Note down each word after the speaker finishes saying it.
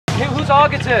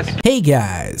Hey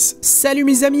guys, salut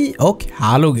mes amis och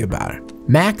hallå gubbar.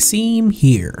 Maxime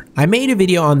here. I made a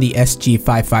video on the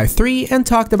SG553 and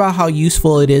talked about how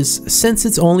useful it is since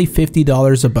it's only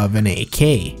 $50 above an AK.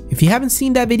 If you haven't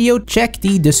seen that video, check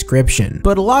the description.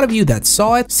 But a lot of you that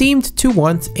saw it seemed to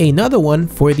want another one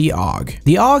for the AUG.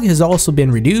 The AUG has also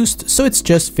been reduced, so it's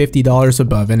just $50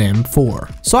 above an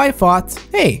M4. So I thought,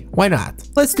 hey, why not?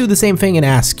 Let's do the same thing and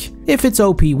ask if it's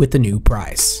OP with the new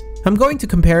price. I'm going to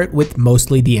compare it with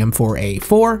mostly the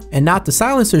M4A4 and not the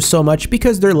silencers so much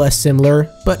because they're less similar,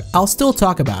 but I'll still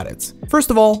talk about it.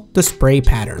 First of all, the spray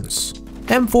patterns.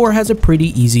 M4 has a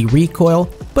pretty easy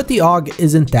recoil, but the AUG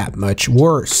isn't that much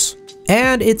worse.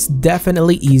 And it's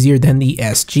definitely easier than the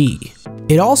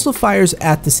SG. It also fires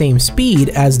at the same speed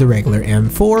as the regular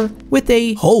M4 with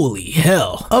a, holy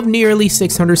hell, of nearly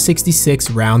 666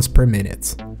 rounds per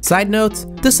minute. Side note,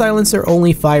 the silencer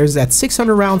only fires at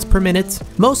 600 rounds per minute,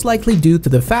 most likely due to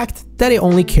the fact that it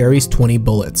only carries 20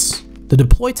 bullets. The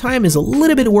deploy time is a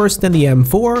little bit worse than the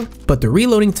M4, but the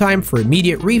reloading time for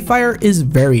immediate refire is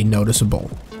very noticeable.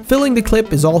 Filling the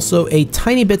clip is also a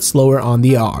tiny bit slower on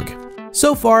the AUG.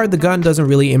 So far, the gun doesn't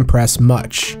really impress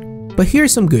much. But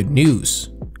here's some good news.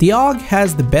 The AUG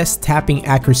has the best tapping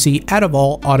accuracy out of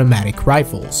all automatic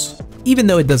rifles. Even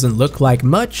though it doesn't look like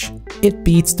much, it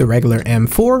beats the regular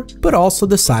M4, but also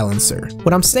the silencer.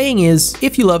 What I'm saying is,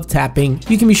 if you love tapping,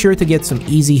 you can be sure to get some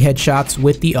easy headshots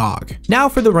with the AUG. Now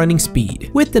for the running speed.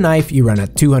 With the knife, you run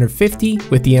at 250,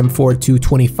 with the M4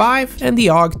 225, and the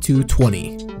AUG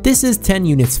 220. This is 10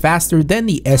 units faster than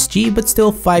the SG, but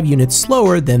still 5 units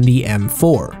slower than the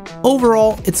M4.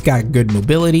 Overall, it's got good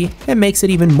mobility and makes it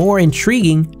even more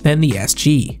intriguing than the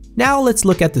SG. Now let's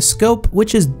look at the scope,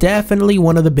 which is definitely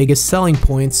one of the biggest selling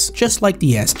points, just like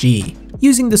the SG.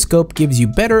 Using the scope gives you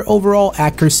better overall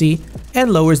accuracy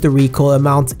and lowers the recoil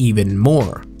amount even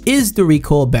more. Is the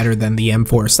recoil better than the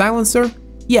M4 silencer?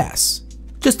 Yes.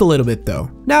 Just a little bit though.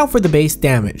 Now for the base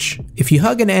damage. If you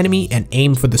hug an enemy and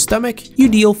aim for the stomach, you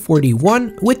deal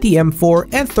 41 with the M4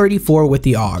 and 34 with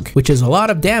the AUG, which is a lot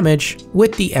of damage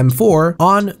with the M4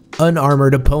 on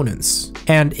unarmored opponents.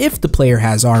 And if the player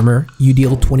has armor, you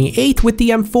deal 28 with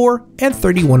the M4 and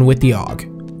 31 with the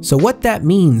AUG. So what that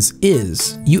means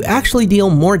is, you actually deal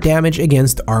more damage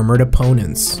against armored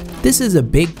opponents. This is a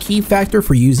big key factor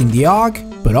for using the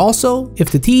AUG, but also,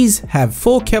 if the Ts have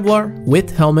full Kevlar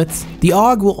with helmets, the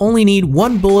AUG will only need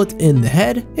 1 bullet in the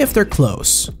head if they're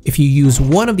close. If you use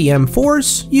one of the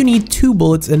M4s, you need 2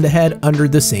 bullets in the head under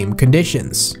the same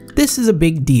conditions. This is a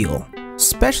big deal,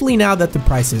 especially now that the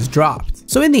price has dropped.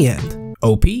 So in the end,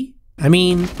 OP? I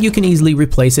mean, you can easily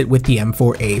replace it with the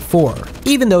M4A4.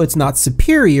 Even though it's not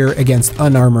superior against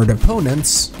unarmored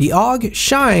opponents, the AUG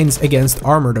shines against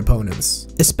armored opponents,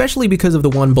 especially because of the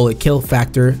 1 bullet kill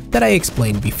factor that I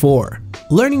explained before.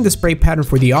 Learning the spray pattern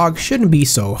for the AUG shouldn't be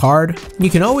so hard.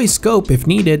 You can always scope if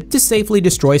needed to safely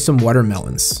destroy some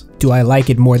watermelons. Do I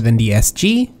like it more than the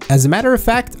SG? As a matter of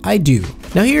fact, I do.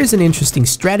 Now here's an interesting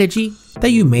strategy that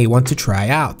you may want to try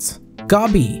out.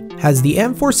 Aug OP has the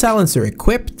M4 silencer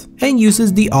equipped and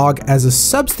uses the AUG as a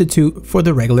substitute for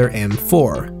the regular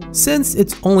M4. Since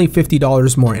it's only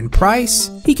 $50 more in price,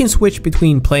 he can switch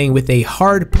between playing with a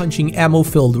hard punching ammo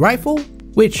filled rifle,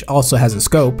 which also has a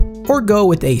scope, or go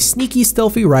with a sneaky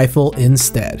stealthy rifle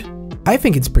instead. I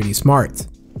think it's pretty smart.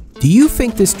 Do you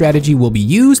think this strategy will be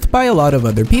used by a lot of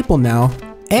other people now?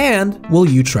 And will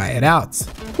you try it out?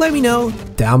 Let me know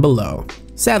down below.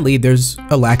 Sadly, there's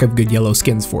a lack of good yellow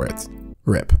skins for it.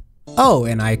 RIP. Oh,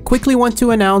 and I quickly want to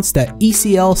announce that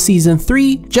ECL Season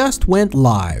 3 just went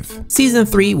live. Season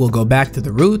 3 will go back to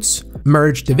the roots,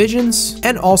 merge divisions,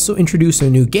 and also introduce a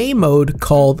new game mode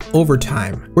called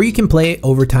Overtime, where you can play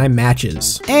overtime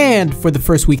matches. And for the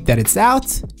first week that it's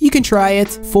out, you can try it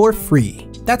for free.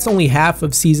 That's only half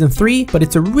of Season 3, but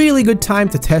it's a really good time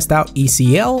to test out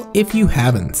ECL if you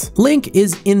haven't. Link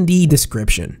is in the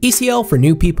description. ECL for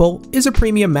new people is a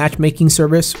premium matchmaking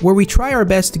service where we try our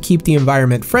best to keep the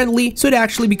environment friendly so it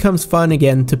actually becomes fun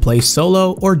again to play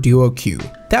solo or duo queue.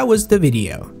 That was the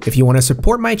video. If you want to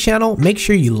support my channel, make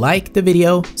sure you like the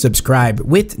video, subscribe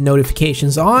with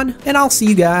notifications on, and I'll see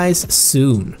you guys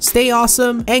soon. Stay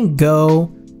awesome and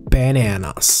go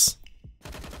bananas.